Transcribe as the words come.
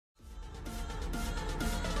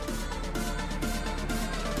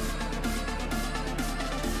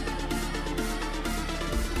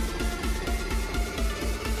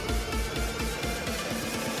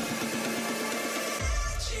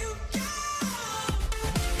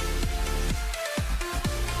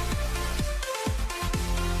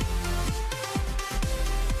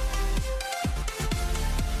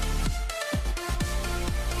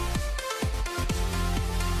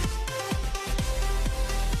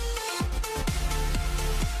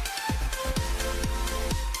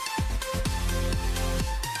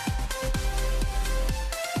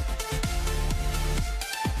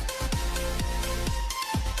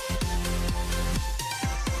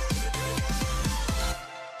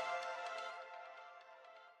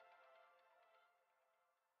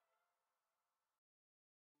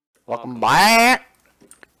Welcome back!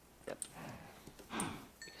 Yep.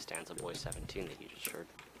 Stanza Boy 17 that you just heard.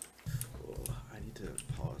 Oh, I need to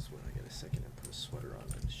pause when I get a second and put a sweater on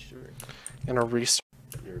and shirt. Gonna restart.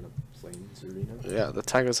 You're in a plains arena? Yeah, the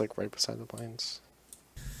tag is like right beside the planes.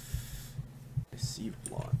 I see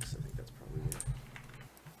blocks. I think that's probably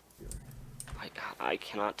it. I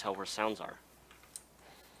cannot tell where sounds are.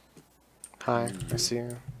 Hi, I see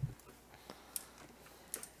you.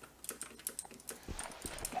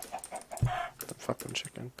 The fucking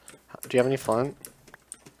chicken. Do you have any flint?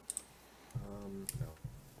 No.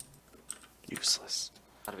 Useless.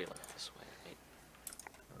 Gotta be like this way.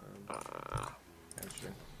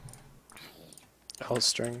 Hamstring. L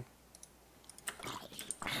string.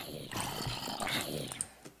 I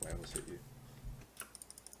almost hit you.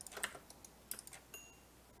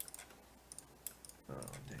 Oh,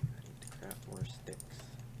 dang, I need to craft more sticks.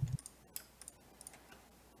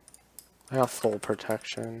 I got full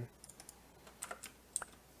protection.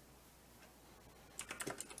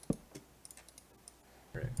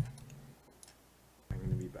 Right. I'm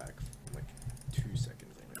gonna be back in like 2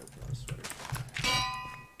 seconds. I'm gonna open on a sweater.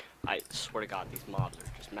 I swear to God, these mobs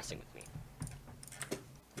are just messing with me.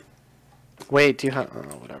 Wait, do you have...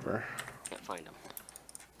 Oh, whatever. Can't find them.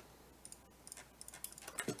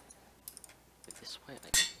 This way,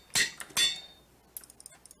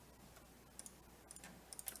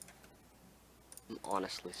 I'm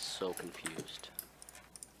honestly so confused.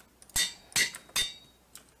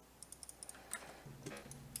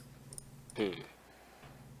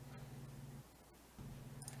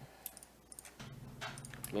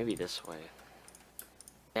 Maybe this way.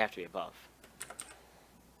 They have to be above.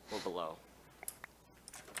 Or below.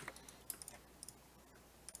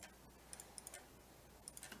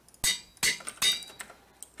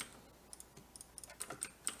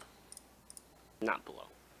 Not below.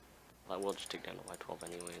 Well, I will just dig down to Y12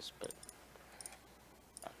 anyways, but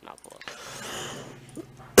not below.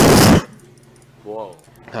 Whoa.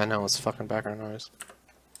 I know, it's fucking background noise.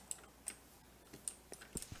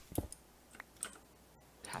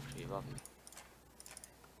 They have to be above me.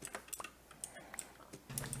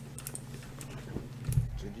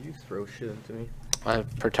 Did you throw shit into me? I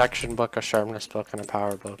have protection book, a sharpness book, and a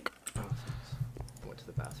power book. Oh, thanks. I went to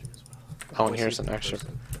the bathroom as well. Oh, and here's an extra.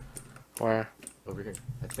 Person. Where? Over here.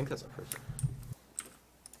 I think that's a person.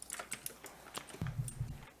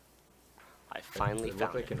 I finally it found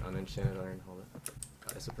looked like it. an unenchanted iron helmet.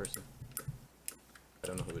 It's a person. I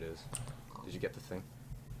don't know who it is. Did you get the thing?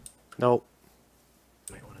 Nope.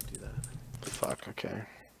 Might want to do that. Fuck, okay.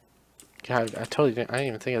 God, I totally didn't. I didn't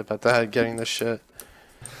even think about that, getting this shit.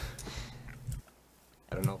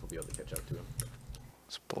 I don't know if we'll be able to catch up to him.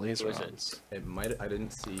 It's blaze Who is it? rods. It might. I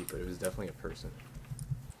didn't see, but it was definitely a person.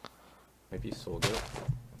 Might be soul goat.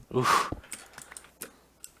 Oof.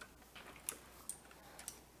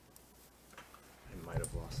 I might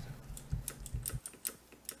have lost him.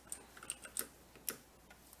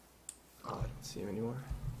 Oh, I don't see him anymore.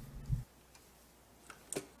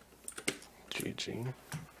 GG.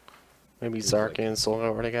 Maybe He's Zark like- and Soul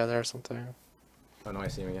were together or something. Oh no, I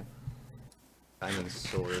see him again. Diamond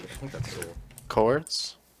sword. I think that's soul.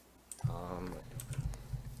 Chords?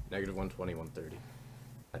 Negative 120, 130.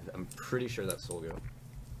 I'm pretty sure that's soul goat.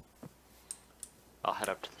 I'll head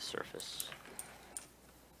up to the surface.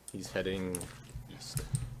 He's heading east.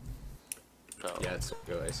 So, Yeah, it's soul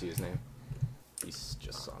goat. I see his name. He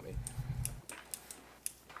just saw me.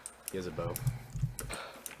 He has a bow.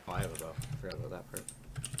 Oh, I have a bow. I forgot about that part.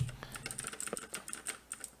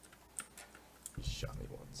 He shot me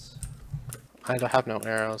once. I don't have no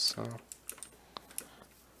arrows, so.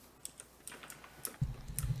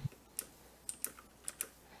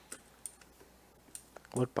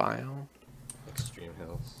 What biome? Extreme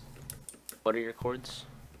hills. what are your chords?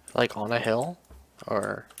 Like on a hill?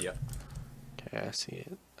 Or. Yep. Okay, I see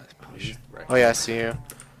it. I'm pretty he's sure. right Oh, yeah, I here. see you.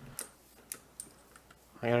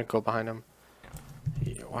 I gotta go behind him.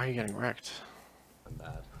 Why are you getting wrecked? I'm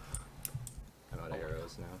bad. I'm out of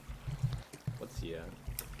arrows now. What's he at?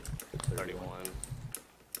 31.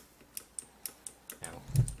 Ow.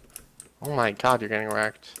 Oh my god, you're getting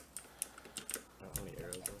wrecked. How many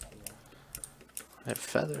arrows left in there? I have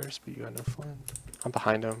feathers, but you got no flint. I'm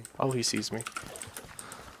behind him. Oh, he sees me. I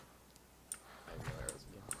have no arrows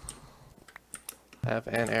again. I have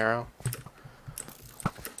an arrow.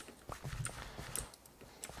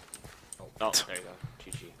 Oh, there you go.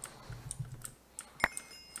 GG.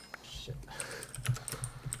 Shit.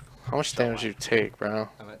 How much damage you take, bro?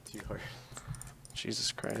 I'm at 2 hearts.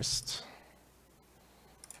 Jesus Christ.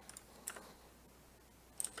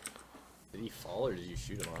 Did he fall or did you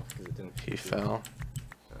shoot him off? Because it didn't. He shoot. fell.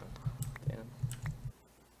 Oh, damn.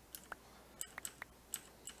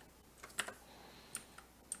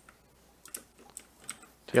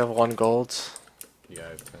 Do you have 1 gold? Yeah, I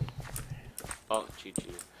have 10. Oh, GG.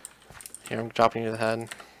 Here, I'm dropping you the head.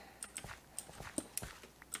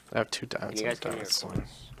 I have 2 Can diamonds. you guys give me your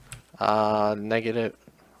coins? Negative.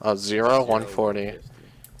 0, 140. I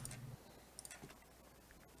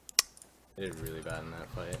did really bad in that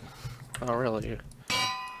fight. Oh, really?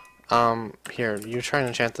 Here, you try and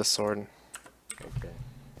enchant this sword. Okay.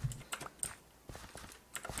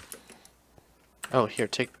 Oh, here,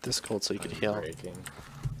 take this gold so you can heal. Breaking.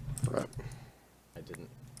 Rip. I didn't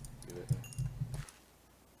do it.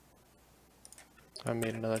 I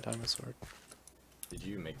made another diamond sword. Did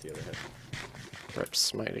you make the other head? Rip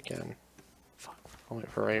smite again. Fuck. I'll wait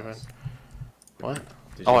for Raven. What?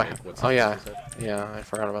 Did Oh, you make what's in yeah. this head? Yeah, I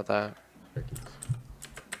forgot about that. Turkeys.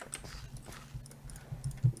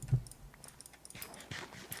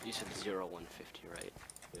 You said 0, 150, right?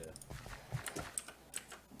 Yeah.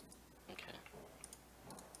 Okay.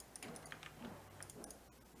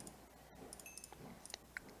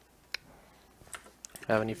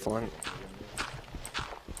 Have any flint?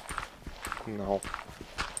 No.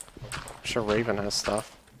 I'm sure Raven has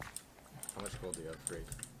stuff. How much gold do you have for each?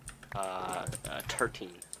 13.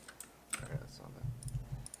 Alright, that's not bad.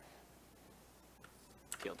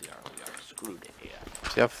 TLDR, we are screwed, yeah. Do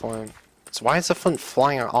you have flint? So why is the flint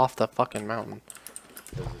flying off the fucking mountain?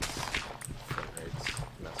 Because its frame rates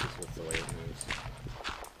messes with the way it moves.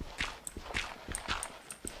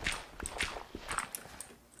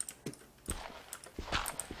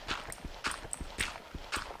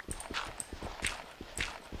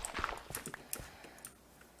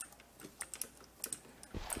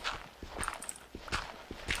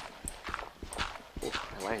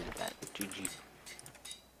 I landed that. GG.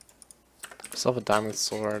 Still have a diamond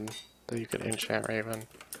sword that you could enchant Raven.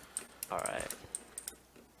 Alright.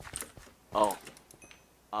 Oh.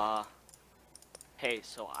 Hey,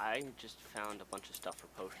 so I just found a bunch of stuff for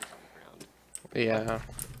potions on the ground. Yeah,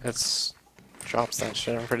 it's drops that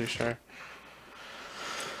shit, I'm pretty sure.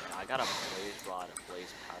 I got a blaze rod, a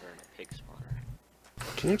blaze powder, and a pig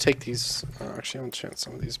spawner. Can you take these? Actually, I'll enchant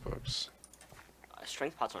some of these books.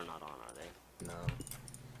 Strength pots are not on, are they? No.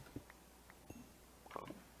 Oh.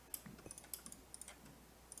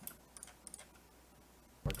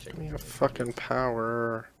 Or Give chicken. me a wings, fucking please.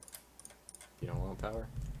 power. You don't want power?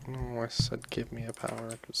 No, I said give me a power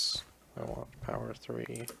because I want power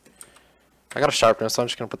 3. I got a sharpness, so I'm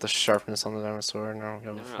just gonna put the sharpness on the diamond sword and I don't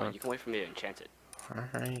give No, a no, fuck. you can wait for me to enchant it.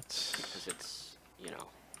 Alright. Because it's, you know,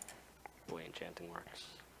 the way enchanting works.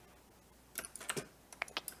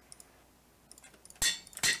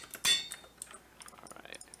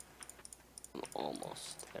 Alright. I'm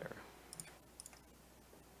almost there.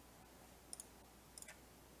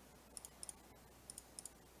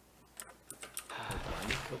 I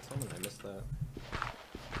just killed someone, I missed that.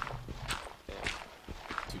 Yeah.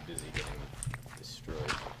 Too busy getting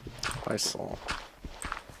destroyed. By soul.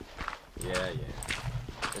 Yeah,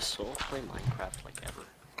 yeah. Does Soul play Minecraft like ever?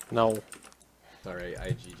 No, Sorry, I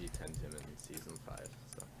GG10'd him in season 5,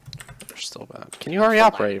 so. they're still bad. Can you hurry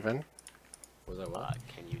up, Raven? Was I what?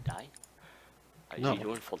 Can you die? No. You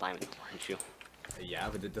doing full diamond, aren't you? Yeah,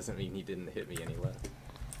 but it doesn't mean he didn't hit me any less.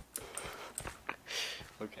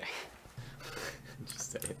 Okay.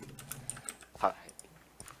 Just saying. Alright.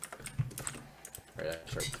 Alright,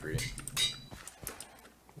 sharp 3.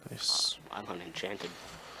 Nice. I'm unenchanted.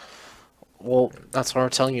 Well, that's why we're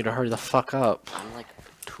telling you to hurry the fuck up. I'm like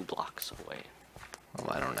 2 blocks away. Well,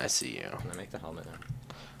 why don't I see you? Can I make the helmet now?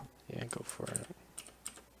 Yeah, go for it.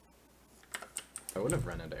 I wouldn't have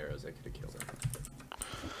run out of arrows, I could have killed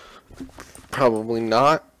him. Probably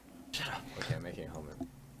not. Shut up! Okay, I'm making a helmet.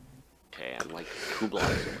 Okay, I'm like 2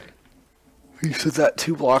 blocks away. You said that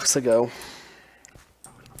 2 blocks ago.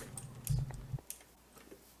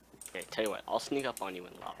 Okay, tell you what, I'll sneak up on you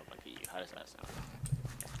in lava like you. How does that sound?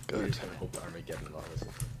 We're Good. just gonna hope the Armageddon lava's.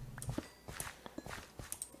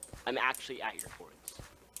 I'm actually at your coordinates.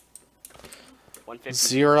 150.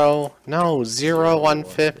 0. No, 0,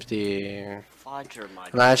 150. Fudge or mud.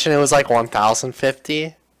 Imagine it was like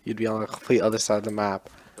 1050. You'd be on the complete other side of the map.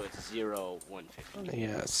 So it's 0, 150.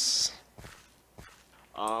 Yes.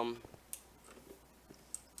 Oh,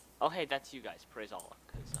 hey, that's you guys. Praise Allah.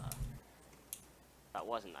 Because, if that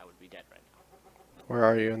wasn't, I would be dead right now. Where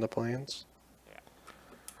are you in the plains? Yeah.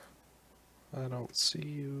 I don't see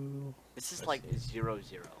you. This is I like see. 0,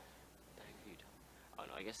 0. What the heck are you doing? Oh,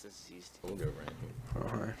 no, I guess this is these two. We'll go right here.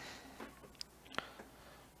 Alright.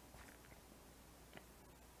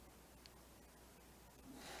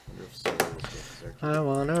 Wonder if Soul will get I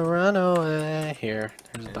wanna run away. Here,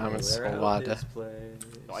 there's a diamond Anywhere soul out wad. this place,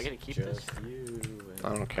 Do I get to keep this? just you I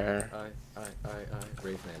don't care. I.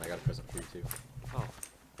 Brave man, I got a present for you too. Oh,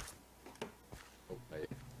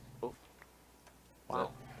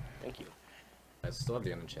 still have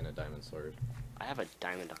the unenchanted diamond sword. I have a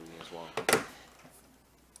diamond on me as well.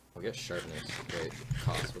 I'll get sharpness. Wait,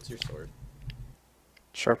 Cost, what's your sword?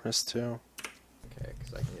 Sharpness 2. Okay,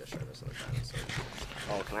 because I can get sharpness on the diamond sword.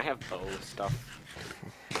 Oh, can I have bow stuff?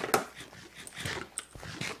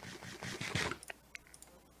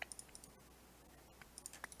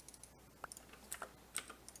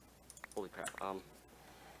 Holy crap.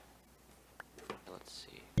 Let's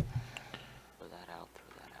see. Throw that out,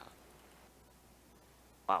 throw that out.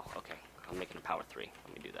 Wow, okay. I'm making a power 3.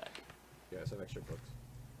 Let me do that. You guys have extra books?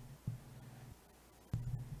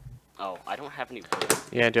 Oh, I don't have any wood.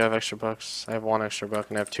 Yeah, I do have extra books. I have 1 extra book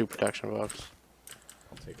and I have 2 protection books.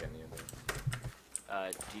 I'll take any of them.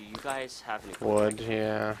 Do you guys have any Wood, protection?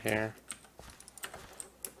 yeah, here.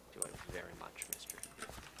 Do I very much, mister.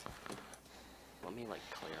 Let me, like,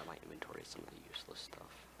 clear out my inventory of some of the useless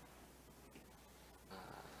stuff.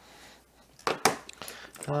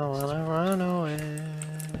 I wanna run away.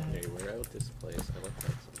 Hey, we're out this place. I like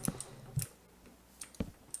that song.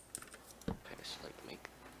 Okay, so, like, make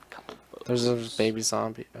a couple bows. There's a baby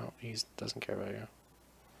zombie. Oh, he doesn't care about you.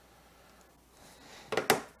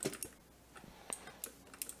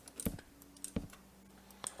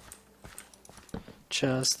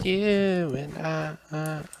 Just you and I.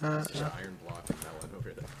 There's just an iron block and that one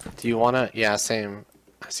over there. Do you wanna? Yeah, same.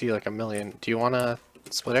 I see like a million. Do you wanna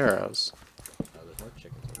split arrows? There's more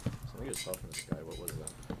chickens over there. Something just fell from the sky. What was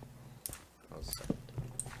that? That was second.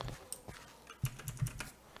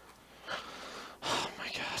 Oh my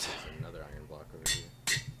god. There's another iron block over here.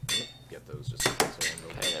 I'm gonna get those just so I know.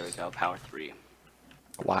 Okay, there we go. Power 3.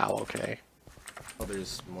 Wow. Okay. Oh,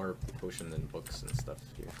 there's more potion and books and stuff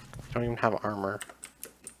here. You don't even have armor.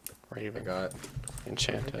 Or I even got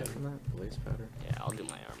enchanted. from that blaze powder. Yeah, I'll do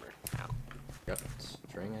my armor now. Got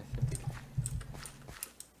string, I think.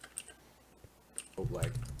 Oh,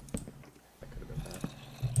 lag. That could have been bad.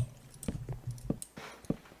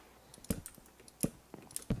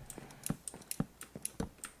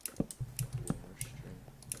 More string.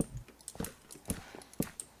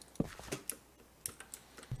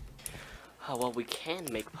 Oh, well, we can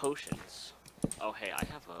make potions. Oh, hey, I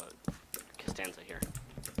have a Costanza here.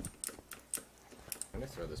 I'm gonna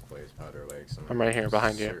throw this blaze powder like some. I'm right here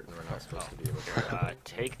behind you. Certain we're not supposed to be able to.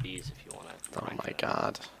 Take these if you want to. Oh my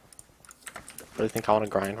god. Really think I want to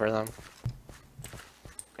grind for them?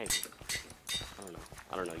 Maybe. I don't know.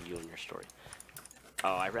 I don't know you and your story.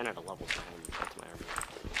 Oh, I ran out of levels. I haven't got to my armor.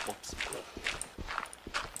 Whoops.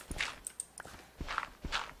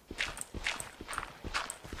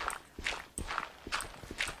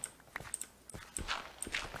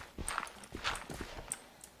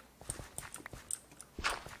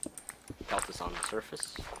 Got this on the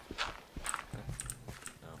surface. No.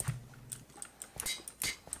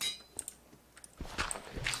 I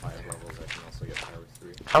got 5 levels. I can also get power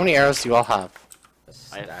 3. How many arrows do you all have? A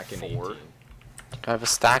I have stack and 4. 18. I have a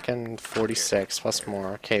stack and 46 plus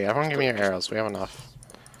more. Okay, everyone give me your arrows. We have enough.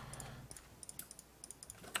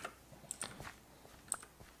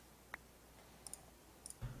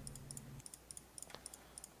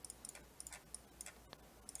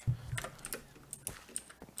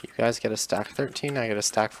 You guys get a stack 13, I get a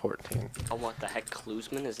stack 14. Oh, what the heck?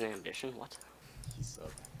 Cluesman is an ambition? What? He's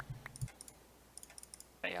up.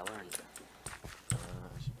 Hey, I learned. I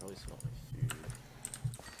should probably smell my food.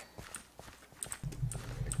 I'm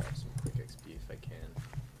gonna grab some quick XP if I can.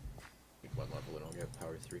 Like 1 level and I'll get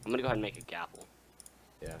power 3. I'm gonna go ahead and make a gapple.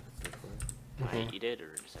 Yeah, go for it. Can I Mhm. eat it,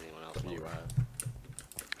 or does anyone else What do you want at?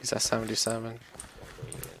 He's at 77. to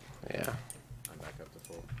eat it? Yeah. I'm back up to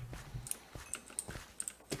full.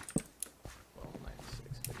 Well,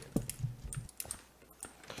 96, but yeah.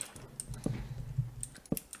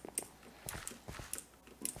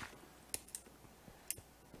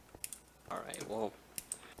 Alright, well,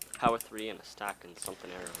 power 3 and a stack and something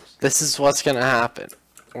arrows. This is what's gonna happen.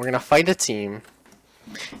 We're gonna fight a team.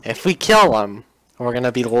 If we kill them, we're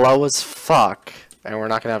gonna be low as fuck, and we're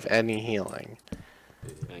not gonna have any healing.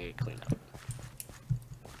 I'm gonna get cleaned up.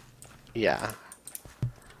 Yeah.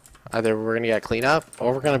 Either we're gonna get cleaned up,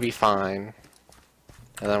 or we're gonna be fine,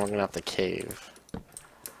 and then we're gonna have to cave.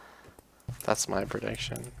 That's my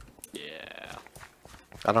prediction. Yeah.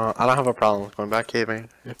 I don't have a problem with going back caving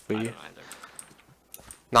if I we. don't either.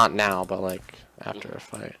 Not now, but like after a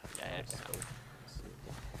fight. Yeah, Let's yeah. go.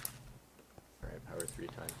 Alright, power 3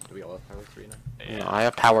 time. Do we all have power 3 now? Yeah. No, I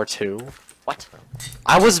have power 2. What?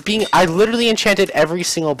 I literally enchanted every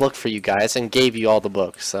single book for you guys and gave you all the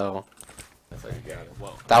books, so I thought you got it.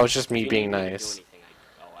 Whoa. that was just If me you being need me to do nice. anything,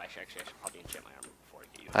 actually, I should probably enchant my armor before I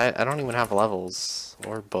get you. I don't even have levels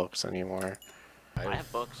or books anymore. I I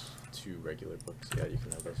have books. 2 regular books. Yeah, you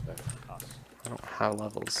can have those back. Cost. I don't have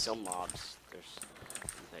levels. Kill mobs.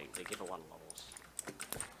 They give a lot of levels.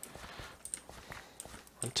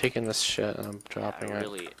 I'm taking this shit and I'm dropping Yeah, it.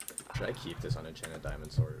 really. Should I keep this unenchanted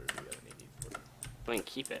diamond sword, or do you have any need for it? I mean,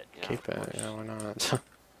 keep it. Yeah, Keep of it, course. yeah, why not?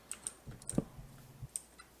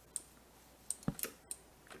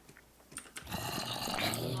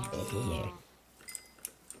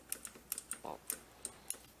 Well,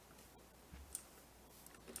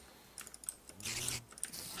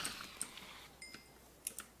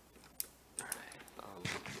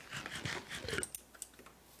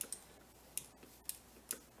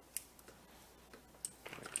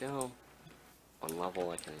 there we go. One level,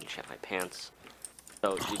 I can enchant my pants.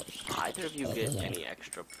 So, did either of you get any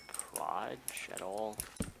extra proj at all?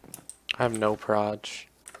 I have no proj.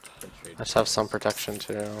 I just have some protection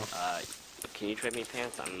too. Can you trade me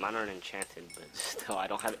pants? I mean, mine aren't enchanted, but still, I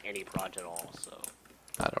don't have any proj at all, so...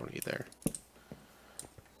 I don't either.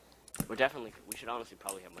 We should honestly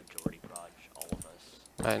probably have majority proj, all of us.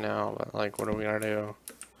 I know, but like, what are we gonna do?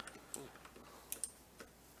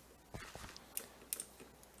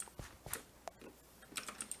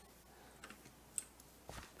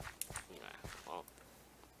 Yeah, well...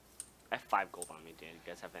 I have 5 gold on me, Dan. You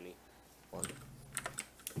guys have any? 1.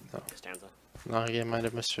 No. Stanza? No, yeah, might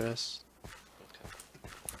have mistress. Okay.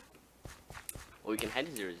 Well, we can head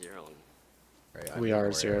to 0-0 and... Right, We are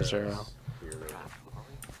 0-0. We're ready. Are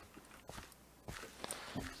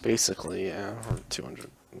we? Basically, yeah, we're 200,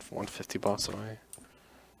 150 bucks away.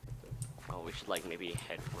 Oh, we should like maybe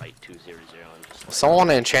head right to 0-0 and just. Like, Someone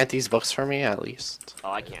wanna enchant these books for me, at least.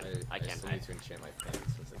 Oh, I can't. I I can't. still need to enchant my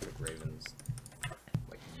pants since I took Raven's,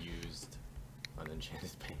 like, used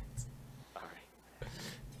unenchanted pants. Alright.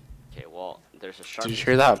 Okay, well, there's a sharpness. Did you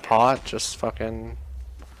hear that pot? Just fucking...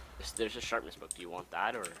 There's a sharpness book. Do you want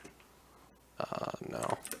that or? no.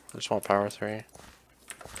 I just want power 3. Okay,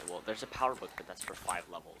 well, there's a power book, but that's for 5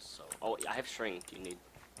 levels. So, oh, I have string. Do you need?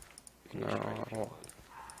 You can use No, string if you well, want.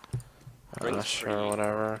 String's sure, pretty-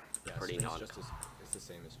 whatever. Yeah, Pretty so non- it's the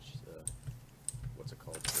same as, what's it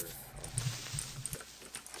called for,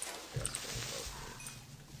 yeah, string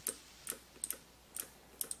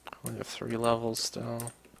We have 3 levels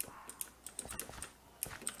still.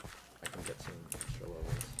 I can get some extra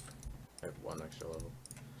levels. I have 1 extra level.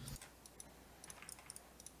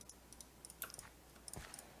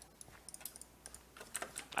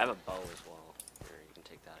 I have a bow as well. Here, you can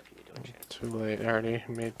take that if you need to enchant. Too late, I already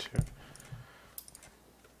made 2.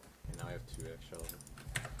 And now I have 2 extra levels.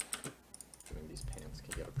 Doing these pants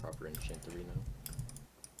can get a proper enchantery now.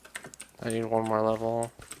 I need 1 more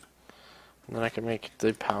level. And then I can make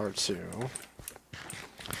the power 2.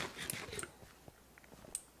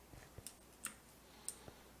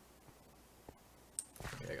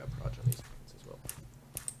 Okay, I got proj on these pants as well.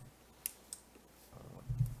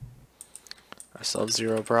 I still have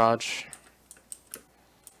 0 proj.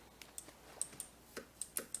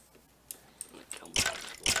 I'm gonna kill my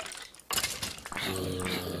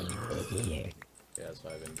Yeah, that's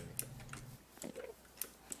what I've been doing.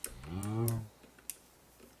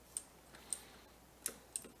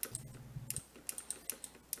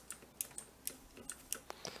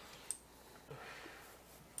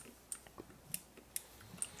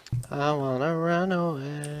 I wanna run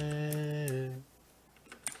away.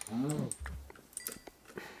 We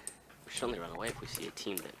should only run away if we see a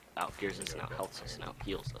team that outgears us and out-healths us and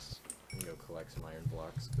out-heals us. I can go collect some iron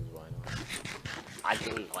blocks, because why not? I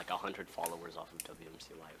gained like 100 followers off of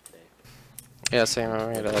WMC Live today. Yeah, same.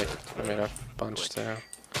 I made a bunch too.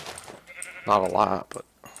 Not a lot, but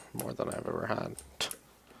more than I've ever had.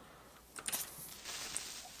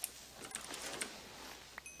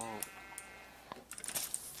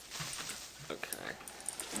 Okay.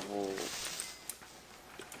 Well,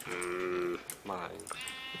 mine.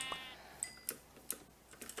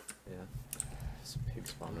 Yeah. This pig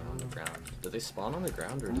spawned on the ground. Did they spawn on the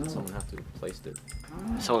ground, or did someone have to have placed it?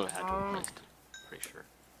 Someone had to have placed it. Pretty sure.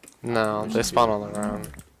 No, they spawn on the ground.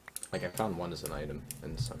 Like, I found one as an item,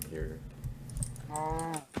 and some here.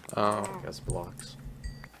 Oh. I guess blocks.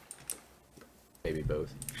 Maybe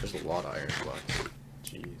both. There's a lot of iron blocks.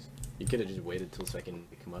 Jeez. You could have just waited till second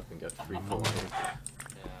to come up and got free full iron.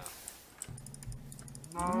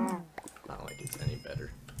 Yeah. Not like it's any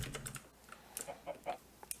better.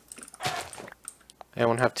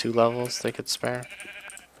 Anyone have 2 levels they could spare?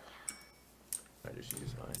 I just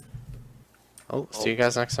use mine. Oh, see you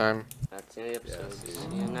guys next time. That's the episode. Yeah, see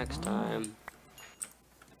See you next time.